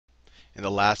In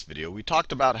the last video, we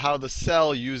talked about how the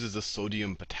cell uses a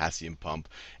sodium-potassium pump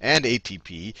and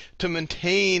ATP to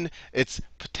maintain its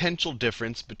potential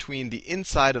difference between the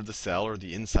inside of the cell, or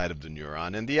the inside of the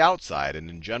neuron, and the outside. And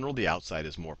in general, the outside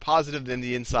is more positive than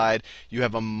the inside. You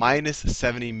have a minus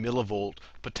 70 millivolt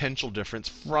potential difference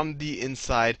from the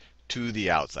inside to the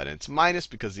outside. And it's minus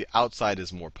because the outside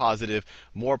is more positive,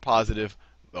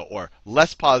 or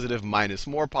less positive minus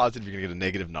more positive, you're going to get a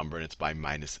negative number, and it's by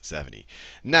minus 70.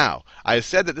 Now, I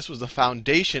said that this was the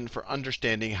foundation for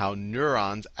understanding how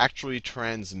neurons actually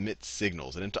transmit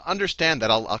signals. And to understand that,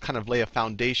 I'll kind of lay a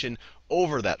foundation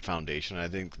over that foundation. And I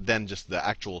think then just the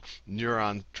actual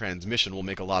neuron transmission will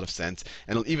make a lot of sense.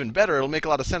 And even better, it'll make a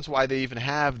lot of sense why they even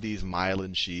have these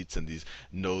myelin sheets and these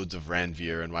nodes of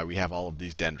Ranvier, and why we have all of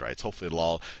these dendrites. Hopefully it'll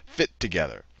all fit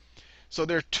together. So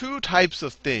there are two types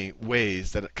of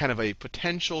ways that kind of a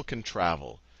potential can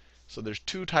travel. So there's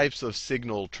two types of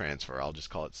signal transfer. I'll just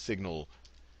call it signal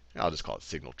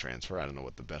transfer. I don't know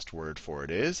what the best word for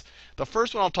it is. The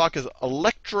first one I'll talk is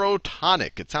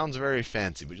electrotonic. It sounds very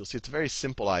fancy, but you'll see it's a very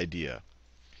simple idea.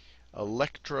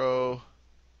 Electrotonic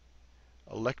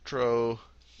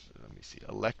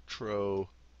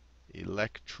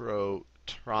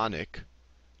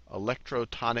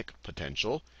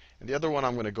potential. And the other one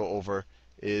I'm going to go over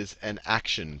is an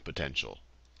action potential.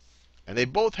 And they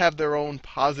both have their own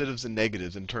positives and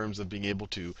negatives in terms of being able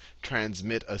to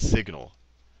transmit a signal.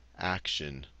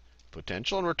 Action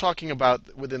potential. And we're talking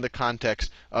about within the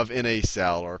context of in a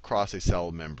cell or across a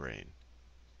cell membrane.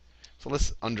 So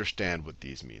let's understand what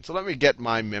these mean. So let me get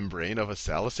my membrane of a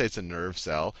cell. Let's say it's a nerve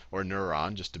cell or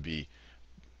neuron, just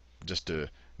to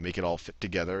make it all fit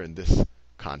together in this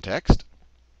context.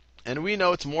 And we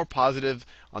know it's more positive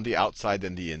on the outside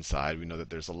than the inside. We know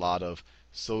that there's a lot of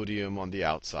sodium on the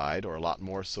outside, or a lot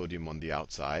more sodium on the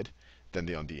outside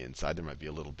than on the inside. There might be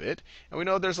a little bit. And we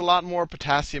know there's a lot more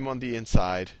potassium on the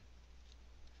inside.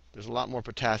 There's a lot more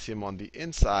potassium on the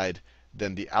inside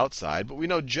than the outside. But we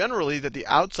know generally that the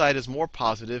outside is more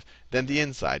positive than the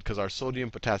inside, because our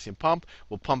sodium-potassium pump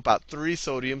will pump out 3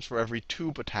 sodiums for every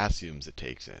 2 potassiums it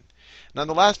takes in. Now, in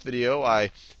the last video,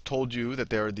 I told you that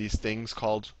there are these things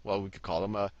called, well, we could call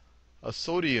them a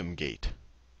sodium gate,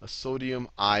 a sodium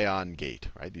ion gate,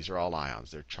 right? These are all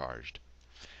ions. They're charged.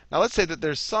 Now, let's say that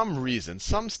there's some reason,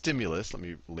 some stimulus. Let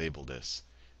me label this.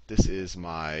 This is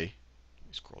my, let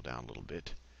me scroll down a little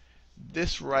bit.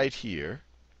 This right here,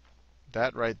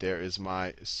 that right there is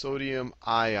my sodium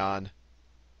ion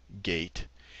gate.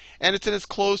 And it's in its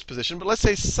closed position. But let's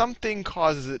say something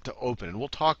causes it to open. And we'll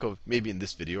talk of, maybe in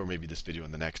this video or maybe this video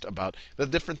and the next, about the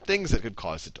different things that could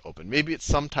cause it to open. Maybe it's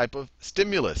some type of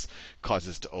stimulus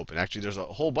causes it to open. Actually, there's a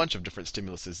whole bunch of different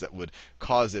stimuluses that would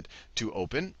cause it to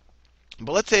open.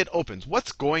 But let's say it opens.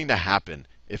 What's going to happen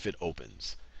if it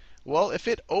opens? Well, if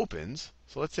it opens,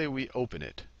 so let's say we open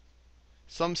it.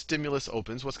 Some stimulus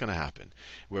opens, what's going to happen?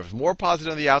 We have more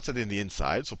positive on the outside than the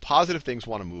inside, so positive things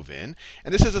want to move in.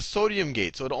 And this is a sodium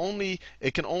gate, so only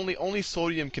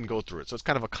sodium can go through it. So it's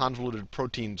kind of a convoluted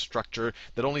protein structure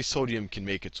that only sodium can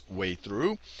make its way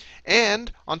through.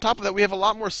 And on top of that, we have a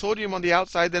lot more sodium on the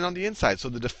outside than on the inside. So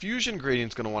the diffusion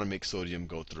gradient is going to want to make sodium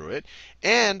go through it.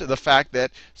 And the fact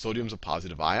that sodium is a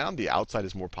positive ion, the outside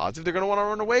is more positive, they're going to want to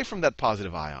run away from that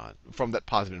positive ion, from that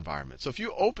positive environment. So if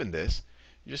you open this,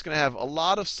 you're just going to have a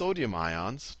lot of sodium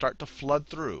ions start to flood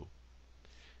through.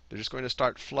 They're just going to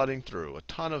start flooding through. A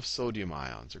ton of sodium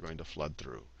ions are going to flood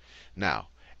through. Now,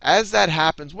 as that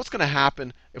happens, what's going to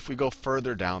happen if we go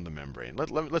further down the membrane?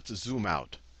 Let's zoom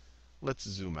out. Let's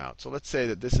zoom out. So let's say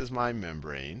that this is my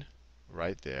membrane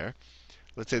right there.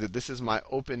 Let's say that this is my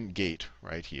open gate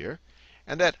right here.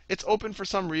 And that it's open for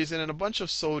some reason, and a bunch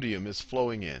of sodium is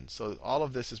flowing in. So all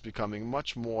of this is becoming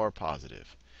much more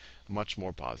positive. Much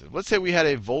more positive. Let's say we had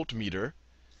a voltmeter.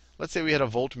 Let's say we had a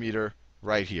voltmeter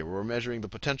right here, where we're measuring the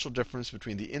potential difference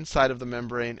between the inside of the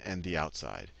membrane and the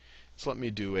outside. So let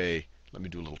me do a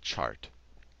little chart.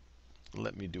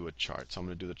 Let me do a chart. So I'm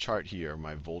going to do the chart here,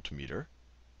 my voltmeter.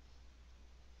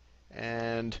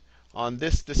 And on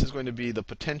this is going to be the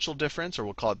potential difference, or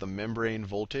we'll call it the membrane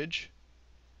voltage.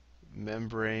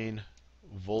 Membrane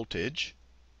voltage,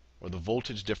 or the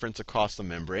voltage difference across the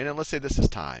membrane. And let's say this is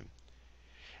time.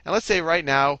 And let's say right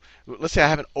now, let's say I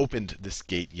haven't opened this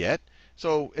gate yet.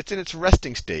 So it's in its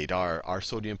resting state. Our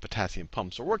sodium-potassium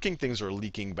pumps are working. Things are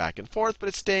leaking back and forth, but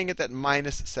it's staying at that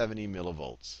minus 70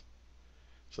 millivolts.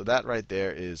 So that right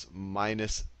there is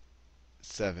minus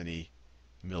 70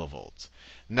 millivolts.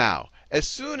 Now, as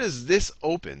soon as this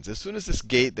opens, as soon as this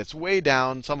gate that's way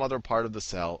down, some other part of the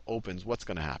cell opens, what's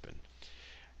going to happen?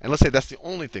 And let's say that's the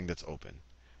only thing that's open.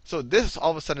 So this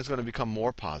all of a sudden is going to become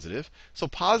more positive. So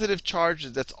positive charge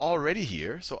that's already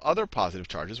here, so other positive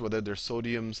charges, whether they're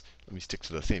sodiums, let me stick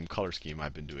to the same color scheme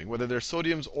I've been doing, whether they're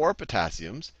sodiums or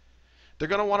potassiums, they're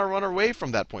going to want to run away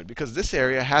from that point because this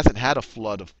area hasn't had a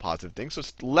flood of positive things, so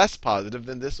it's less positive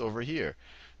than this over here.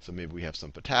 So maybe we have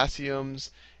some potassiums,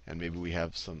 and maybe we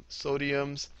have some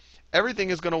sodiums.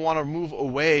 Everything is going to want to move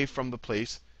away from the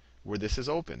place where this is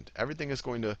opened. Everything is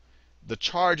going to, the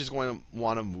charge is going to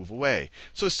want to move away.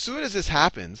 So as soon as this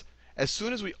happens, as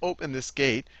soon as we open this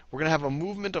gate, we're going to have a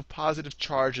movement of positive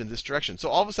charge in this direction. So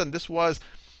all of a sudden, this was,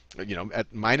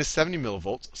 at minus 70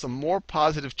 millivolts, some more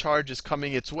positive charge is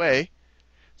coming its way.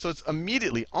 So it's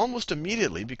immediately, almost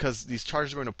immediately, because these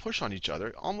charges are going to push on each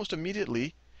other, almost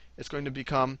immediately it's going to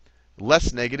become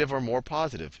less negative or more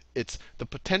positive. It's the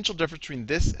potential difference between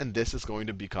this and this is going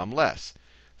to become less.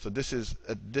 So this is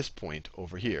at this point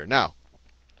over here. Now,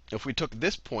 if we took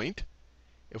this point,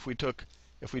 if we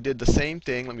did the same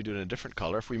thing, let me do it in a different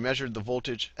color. If we measured the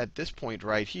voltage at this point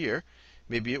right here,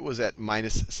 maybe it was at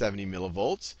minus 70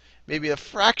 millivolts. Maybe a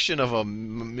fraction of a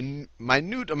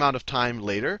minute amount of time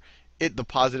later, the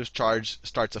positive charge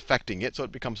starts affecting it, so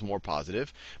it becomes more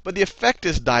positive. But the effect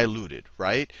is diluted,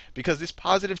 right? Because these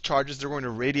positive charges, they're going to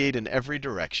radiate in every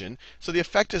direction. So the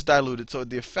effect is diluted, so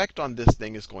the effect on this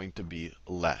thing is going to be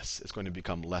less. It's going to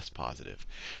become less positive.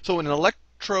 So in an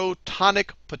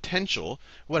electrotonic potential,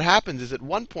 what happens is at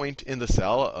one point in the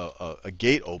cell, a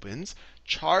gate opens,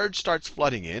 charge starts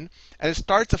flooding in, and it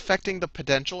starts affecting the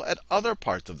potential at other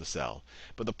parts of the cell.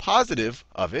 But the positive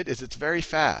of it is it's very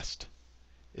fast.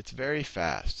 It's very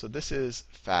fast. So this is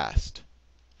fast.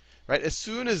 Right? As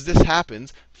soon as this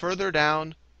happens, further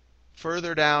down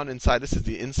inside, this is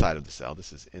the inside of the cell.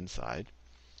 This is inside.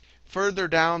 Further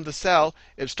down the cell,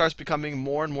 it starts becoming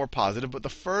more and more positive. But the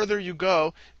further you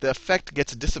go, the effect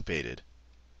gets dissipated.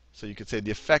 So you could say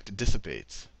the effect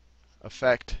dissipates.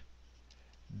 Effect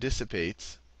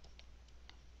dissipates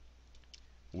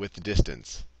with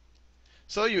distance.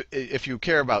 So if you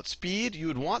care about speed, you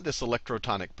would want this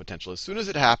electrotonic potential. As soon as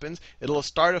it happens, it'll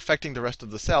start affecting the rest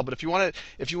of the cell. But if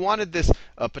you wanted this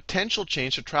potential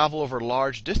change to travel over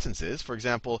large distances, for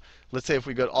example, let's say if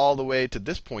we got all the way to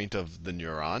this point of the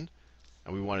neuron,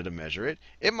 and we wanted to measure it,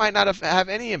 it might not have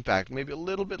any impact. Maybe a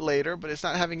little bit later, but it's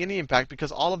not having any impact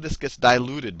because all of this gets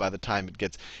diluted by the time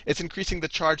it's increasing the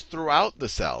charge throughout the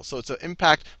cell. So its an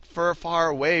impact far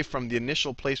away from the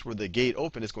initial place where the gate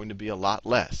opened is going to be a lot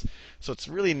less. So it's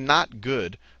really not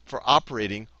good for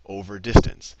operating over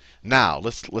distance. Now,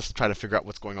 let's try to figure out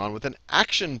what's going on with an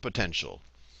action potential.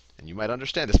 And you might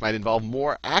understand this might involve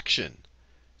more action.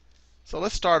 So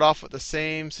let's start off with the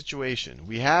same situation.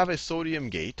 We have a sodium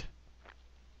gate.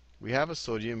 We have a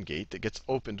sodium gate that gets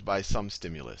opened by some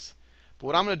stimulus. But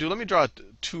what I'm going to do, let me draw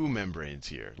two membranes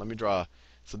here. Let me draw,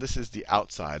 so this is the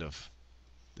outside of,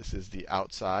 this is the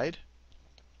outside.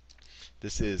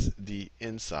 This is the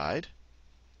inside.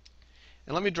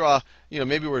 And let me draw,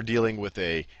 maybe we're dealing with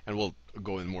and we'll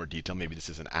go in more detail, maybe this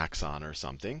is an axon or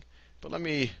something. But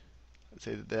let's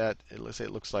say let's say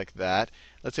it looks like that.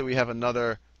 Let's say we have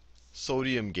another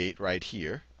sodium gate right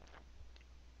here.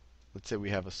 Let's say we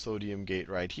have a sodium gate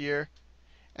right here,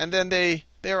 and then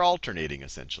they're alternating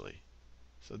essentially.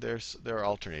 So they're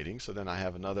alternating. So then I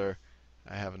have another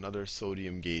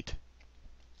sodium gate.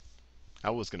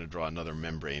 I was going to draw another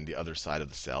membrane the other side of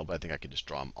the cell, but I think I could just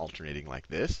draw them alternating like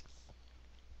this.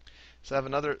 So I have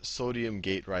another sodium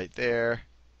gate right there.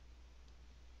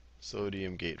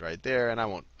 Sodium gate right there, and I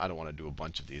don't want to do a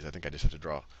bunch of these. I think I just have to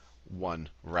draw one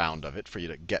round of it for you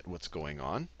to get what's going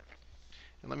on.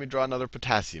 And let me draw another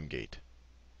potassium gate.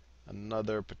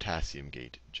 Another potassium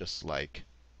gate, just like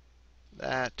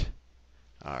that.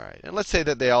 All right. And let's say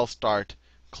that they all start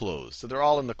closed. So they're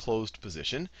all in the closed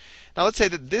position. Now let's say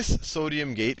that this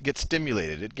sodium gate gets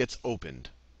stimulated. It gets opened.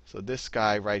 So this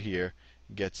guy right here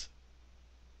gets,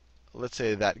 let's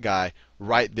say that guy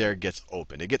right there gets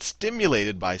open. It gets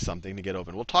stimulated by something to get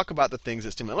open. We'll talk about the things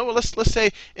that stimulate. Well, let's say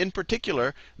in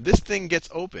particular, this thing gets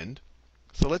opened.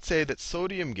 So let's say that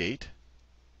sodium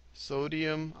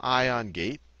ion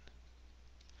gate,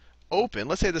 open.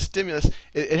 Let's say the stimulus,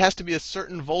 it has to be a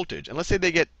certain voltage. And let's say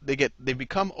they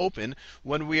become open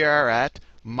when we are at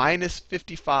minus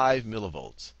 55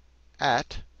 millivolts.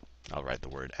 I'll write the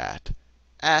word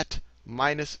at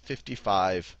minus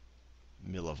 55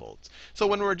 millivolts. So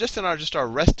when we're just in our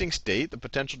resting state, the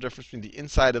potential difference between the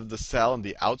inside of the cell and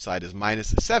the outside is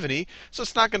minus 70. So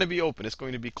it's not going to be open. It's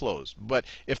going to be closed. But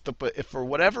if for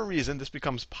whatever reason this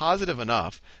becomes positive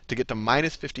enough to get to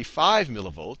minus 55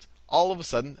 millivolts, all of a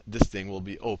sudden this thing will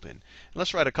be open. And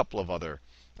let's write a couple of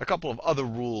other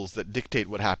rules that dictate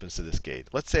what happens to this gate.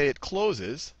 Let's say it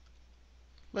closes.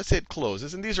 let's say it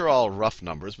closes, and these are all rough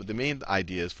numbers, but the main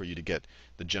idea is for you to get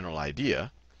the general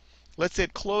idea. Let's say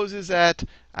it closes at,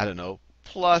 I don't know,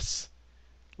 plus,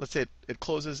 let's say it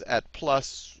closes at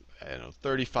plus, I don't know,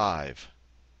 35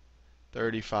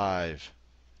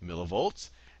 millivolts.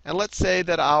 And let's say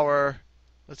that our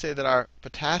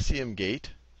potassium gate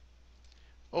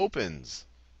opens.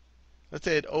 Let's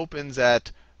say it opens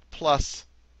at plus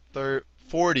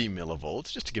 40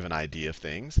 millivolts, just to give an idea of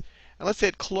things. And let's say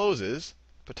it closes,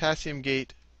 potassium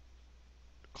gate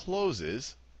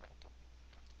closes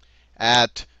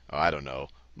at, oh, I don't know,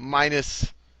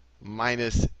 minus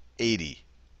 80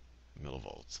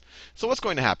 millivolts. So what's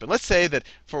going to happen? Let's say that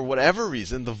for whatever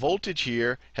reason, the voltage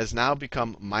here has now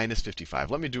become minus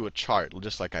 55. Let me do a chart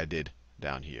just like I did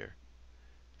down here.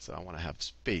 So I want to have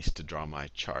space to draw my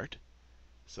chart.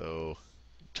 So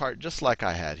chart just like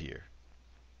I had here.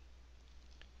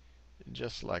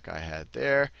 Just like I had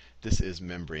there. This is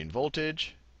membrane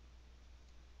voltage.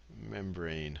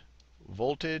 Membrane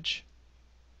voltage.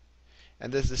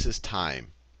 And this is time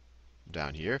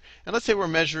down here. And let's say we're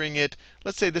measuring it.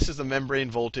 Let's say this is the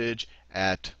membrane voltage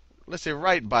at, let's say,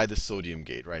 right by the sodium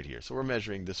gate right here. So we're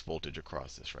measuring this voltage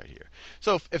across this right here.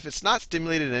 So if it's not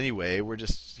stimulated in any way, we're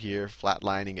just here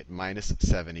flatlining at minus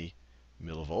 70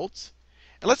 millivolts.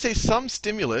 And let's say some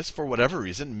stimulus, for whatever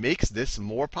reason, makes this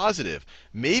more positive.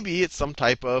 Maybe it's some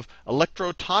type of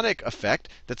electrotonic effect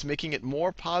that's making it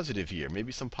more positive here.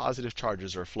 Maybe some positive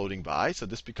charges are floating by, so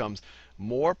this becomes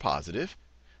more positive.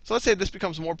 So let's say this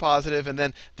becomes more positive, and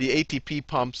then the ATP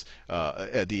pumps,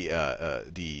 the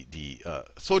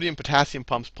sodium potassium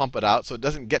pumps pump it out, so it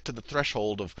doesn't get to the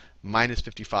threshold of minus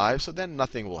 55. So then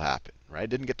nothing will happen, right? It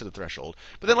didn't get to the threshold.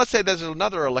 But then let's say there's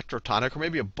another electrotonic, or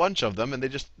maybe a bunch of them, and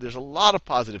there's a lot of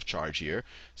positive charge here.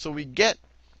 So we get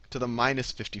to the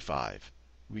minus 55.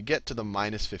 We get to the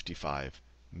minus 55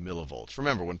 millivolts.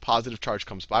 Remember, when positive charge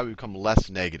comes by, we become less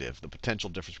negative. The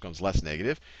potential difference becomes less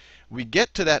negative. We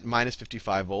get to that minus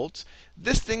 55 volts.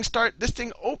 This thing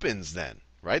opens then,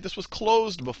 right? This was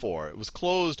closed before. It was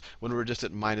closed when we were just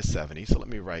at minus 70. So let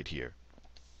me write here.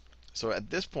 So at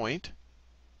this point,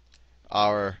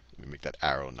 let me make that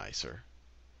arrow nicer.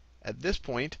 At this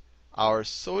point, our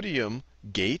sodium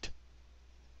gate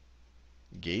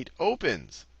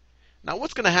opens. Now,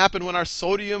 what's going to happen when our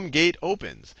sodium gate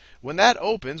opens? When that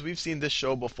opens, we've seen this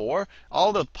show before,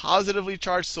 all the positively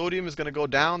charged sodium is going to go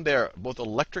down there, both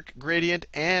electric gradient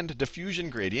and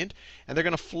diffusion gradient, and they're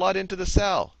going to flood into the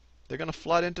cell. They're going to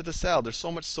flood into the cell. There's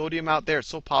so much sodium out there, it's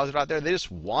so positive out there, they just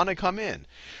want to come in.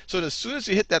 So as soon as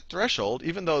you hit that threshold,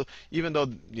 even though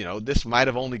this might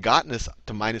have only gotten us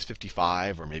to minus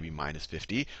 55 or maybe minus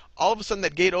 50, all of a sudden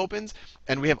that gate opens,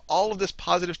 and we have all of this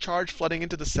positive charge flooding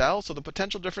into the cell, so the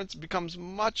potential difference becomes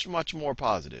much, much more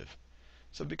positive.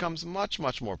 So it becomes much,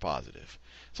 much more positive.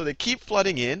 So they keep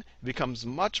flooding in, it becomes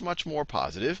much, much more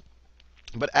positive.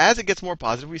 But as it gets more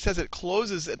positive, we says it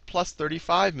closes at plus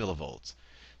 35 millivolts.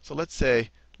 So let's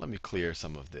say, let me clear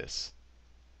some of this.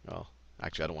 Well,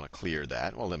 actually, I don't want to clear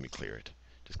that. Well, let me clear it,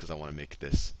 just because I want to make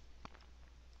this.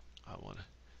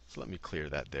 So let me clear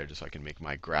that there, just so I can make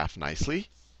my graph nicely.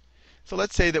 So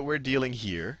let's say that we're dealing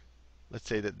here. Let's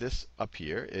say that this up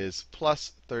here is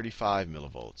plus 35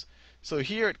 millivolts. So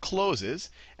here it closes,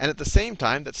 and at the same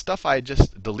time, that stuff I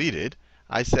just deleted,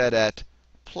 I said at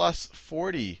plus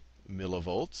 40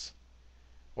 millivolts.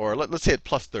 Or let's say at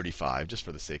plus 35, just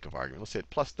for the sake of argument. Let's say at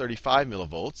plus 35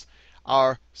 millivolts,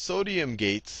 our sodium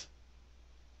gates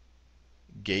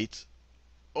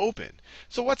open.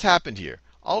 So what's happened here?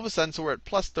 All of a sudden, so we're at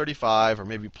plus 35 or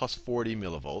maybe plus 40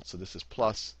 millivolts. So this is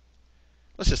plus,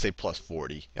 let's just say plus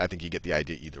 40. I think you get the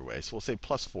idea either way. So we'll say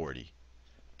plus 40.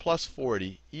 Plus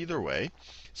 40 either way.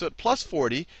 So at plus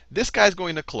 40, this guy's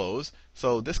going to close.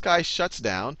 So this guy shuts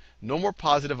down. No more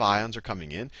positive ions are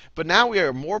coming in. But now we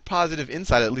are more positive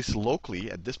inside, at least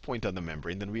locally, at this point on the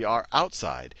membrane, than we are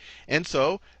outside. And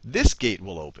so this gate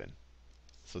will open.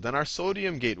 So then our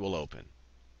sodium gate will open.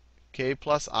 K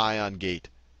plus ion gate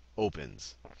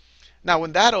opens. Now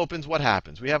when that opens, what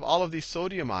happens? We have all of these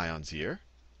sodium ions here.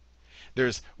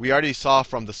 We already saw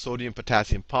from the sodium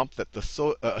potassium pump that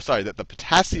the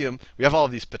potassium, we have all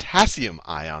of these potassium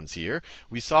ions here.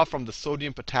 We saw from the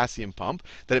sodium potassium pump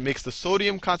that it makes the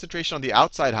sodium concentration on the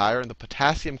outside higher and the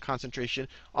potassium concentration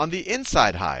on the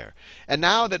inside higher. And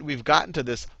now that we've gotten to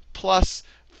this plus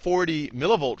 40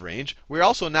 millivolt range, we're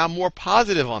also now more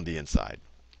positive on the inside.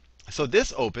 So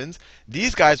this opens.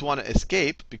 These guys want to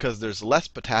escape because there's less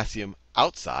potassium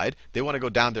outside. They want to go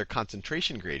down their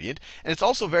concentration gradient. And it's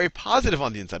also very positive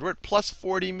on the inside. We're at plus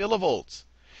 40 millivolts.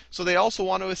 So they also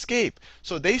want to escape.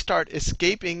 So they start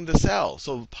escaping the cell.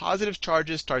 So positive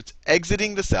charges starts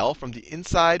exiting the cell from the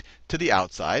inside to the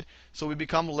outside. So we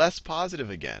become less positive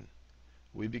again.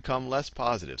 We become less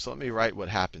positive. So let me write what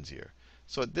happens here.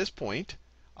 So at this point,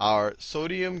 our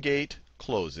sodium gate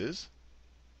closes,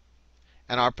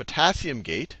 and our potassium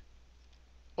gate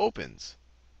opens.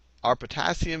 Our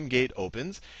potassium gate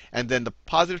opens, and then the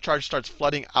positive charge starts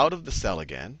flooding out of the cell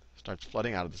again. Starts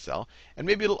flooding out of the cell, and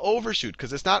maybe it'll overshoot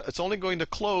because it's only going to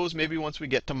close maybe once we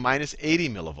get to minus 80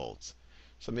 millivolts.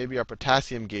 So maybe our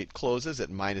potassium gate closes at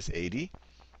minus 80.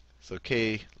 So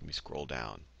K, let me scroll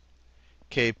down.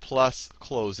 K plus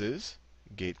closes,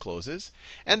 gate closes,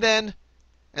 and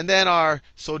then our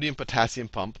sodium potassium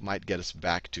pump might get us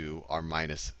back to our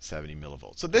minus 70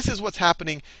 millivolts. So this is what's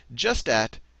happening just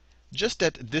at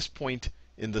this point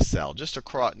in the cell, just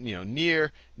across,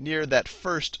 near that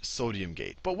first sodium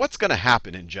gate. But what's going to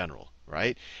happen in general,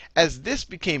 right? As this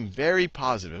became very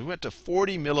positive, we went to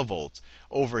 40 millivolts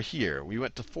over here. We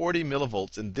went to 40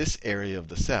 millivolts in this area of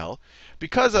the cell.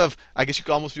 Because of, I guess you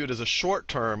could almost view it as a short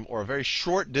term or a very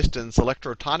short distance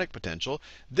electrotonic potential,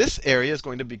 this area is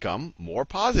going to become more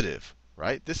positive,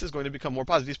 right? This is going to become more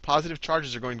positive. These positive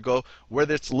charges are going to go where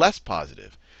it's less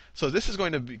positive. So this is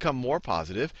going to become more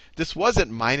positive. This was at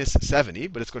minus 70,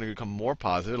 but it's going to become more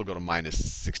positive. It'll go to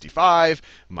minus 65,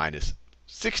 minus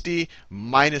 60,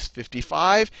 minus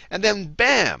 55, and then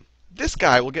bam, this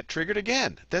guy will get triggered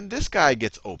again. Then this guy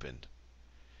gets opened.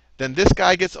 Then this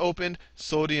guy gets opened,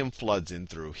 sodium floods in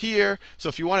through here. So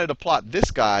if you wanted to plot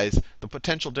this guy's, the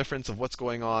potential difference of what's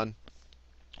going on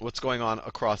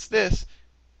across this,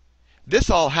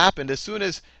 this all happened as soon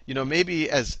as, maybe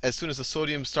as soon as the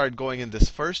sodium started going in this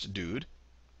first dude.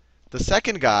 The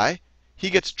second guy, he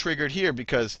gets triggered here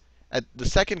because at the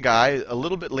second guy, a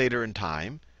little bit later in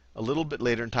time,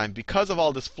 because of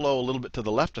all this flow a little bit to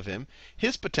the left of him,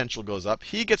 his potential goes up.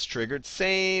 He gets triggered.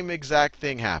 Same exact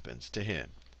thing happens to him,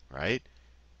 right?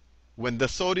 When the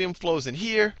sodium flows in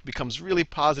here, becomes really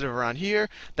positive around here,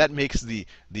 that makes the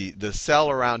cell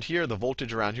around here, the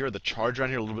voltage around here, the charge around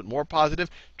here a little bit more positive,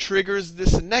 triggers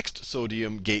this next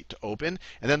sodium gate to open,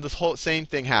 and then this whole same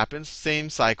thing happens, same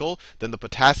cycle. Then the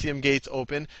potassium gates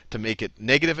open to make it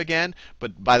negative again,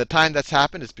 but by the time that's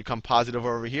happened, it's become positive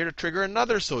over here to trigger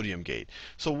another sodium gate.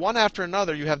 So one after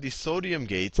another, you have these sodium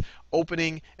gates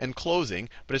opening and closing,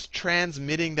 but it's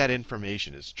transmitting that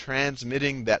information. It's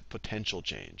transmitting that potential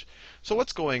change. So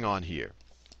what's going on here?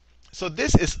 So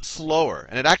this is slower,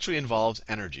 and it actually involves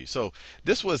energy. So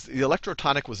the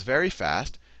electrotonic was very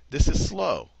fast. This is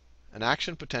slow. An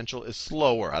action potential is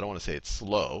slower. I don't want to say it's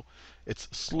slow. It's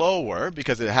slower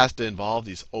because it has to involve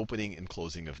these opening and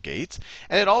closing of gates.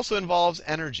 And it also involves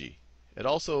energy. It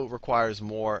also requires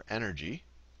more energy.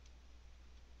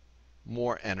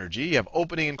 You have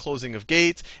opening and closing of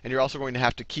gates, and you're also going to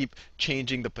have to keep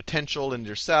changing the potential in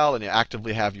your cell, and you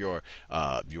actively have your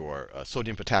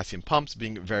sodium potassium pumps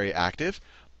being very active.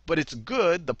 But it's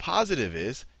good. The positive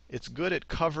is it's good at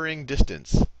covering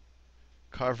distance.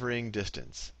 Covering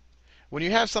distance. When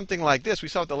you have something like this, we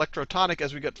saw with the electrotonic,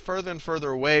 as we get further and further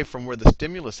away from where the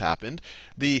stimulus happened,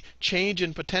 the change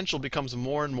in potential becomes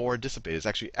more and more dissipated. It's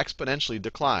actually exponentially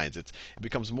declines. It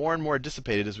becomes more and more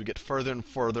dissipated as we get further and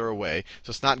further away. So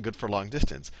it's not good for long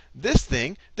distance. This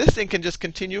thing can just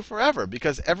continue forever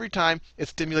because every time it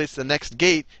stimulates the next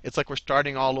gate, it's like we're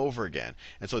starting all over again.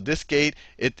 And so this gate,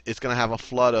 it's going to have a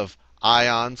flood of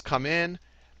ions come in.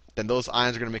 Then those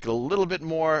ions are going to make it a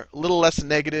little less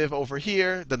negative over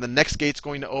here. Then the next gate's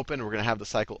going to open. We're going to have the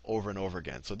cycle over and over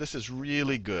again. So this is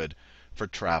really good for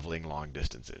traveling long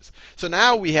distances. So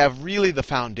now we have really the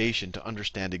foundation to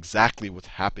understand exactly what's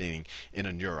happening in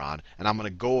a neuron. And I'm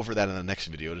going to go over that in the next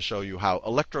video to show you how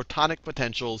electrotonic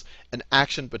potentials and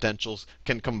action potentials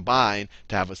can combine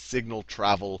to have a signal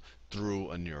travel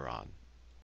through a neuron.